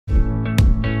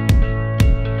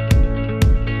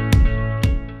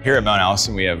Here at Mount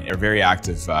Allison, we have a very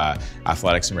active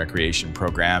athletics and recreation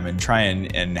program and try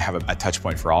and have a touch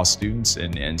point for all students.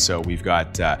 And so we've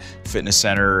got fitness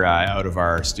center out of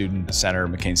our student center,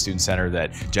 McCain Student Center,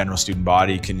 that general student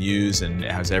body can use and it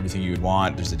has everything you would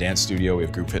want. There's a dance studio, we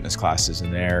have group fitness classes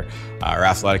in there. Our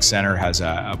athletic center has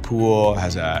a pool,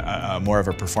 has a more of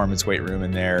a performance weight room in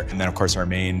there. And then of course our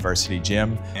main varsity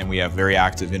gym. And we have very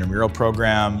active intramural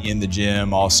program in the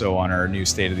gym, also on our new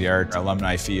state-of-the-art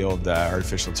alumni field,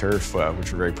 artificial turf,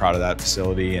 which we're very proud of that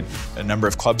facility, and a number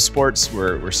of club sports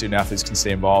where student athletes can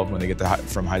stay involved when they get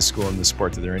from high school in the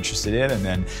sport that they're interested in, and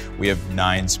then we have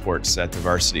 9 sports at the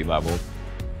varsity level.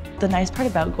 The nice part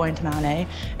about going to Mount A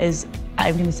is,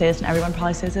 I'm going to say this and everyone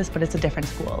probably says this, but it's a different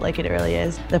school, like it really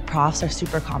is. The profs are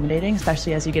super accommodating,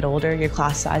 especially as you get older, your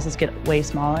class sizes get way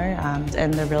smaller,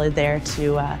 and they're really there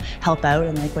to help out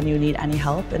and like when you need any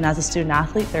help. And as a student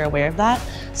athlete, they're aware of that,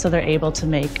 so they're able to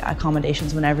make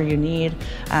accommodations whenever you need,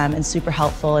 and super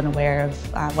helpful and aware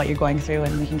of what you're going through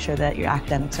and making sure that your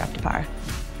academics are up to par.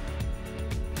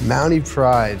 Mountie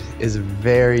Pride is a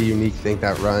very unique thing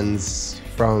that runs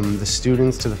from the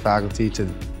students to the faculty to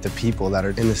the people that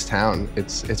are in this town.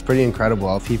 It's pretty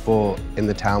incredible. People in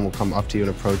the town will come up to you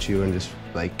and approach you and just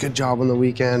like, good job on the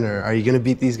weekend, or are you gonna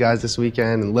beat these guys this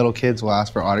weekend? And little kids will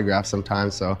ask for autographs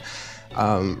sometimes. So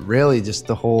really just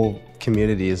the whole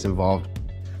community is involved.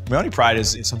 Mountie Pride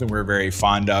is something we're very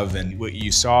fond of, and what you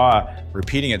saw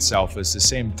repeating itself is the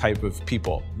same type of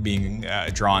people being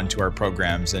drawn to our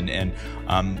programs and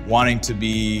wanting to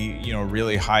be,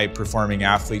 really high performing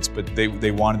athletes, but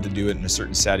they wanted to do it in a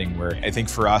certain setting where I think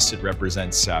for us it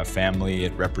represents family,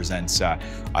 it represents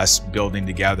us building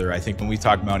together. I think when we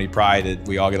talk Mountie Pride,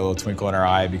 we all get a little twinkle in our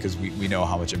eye because we know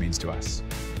how much it means to us.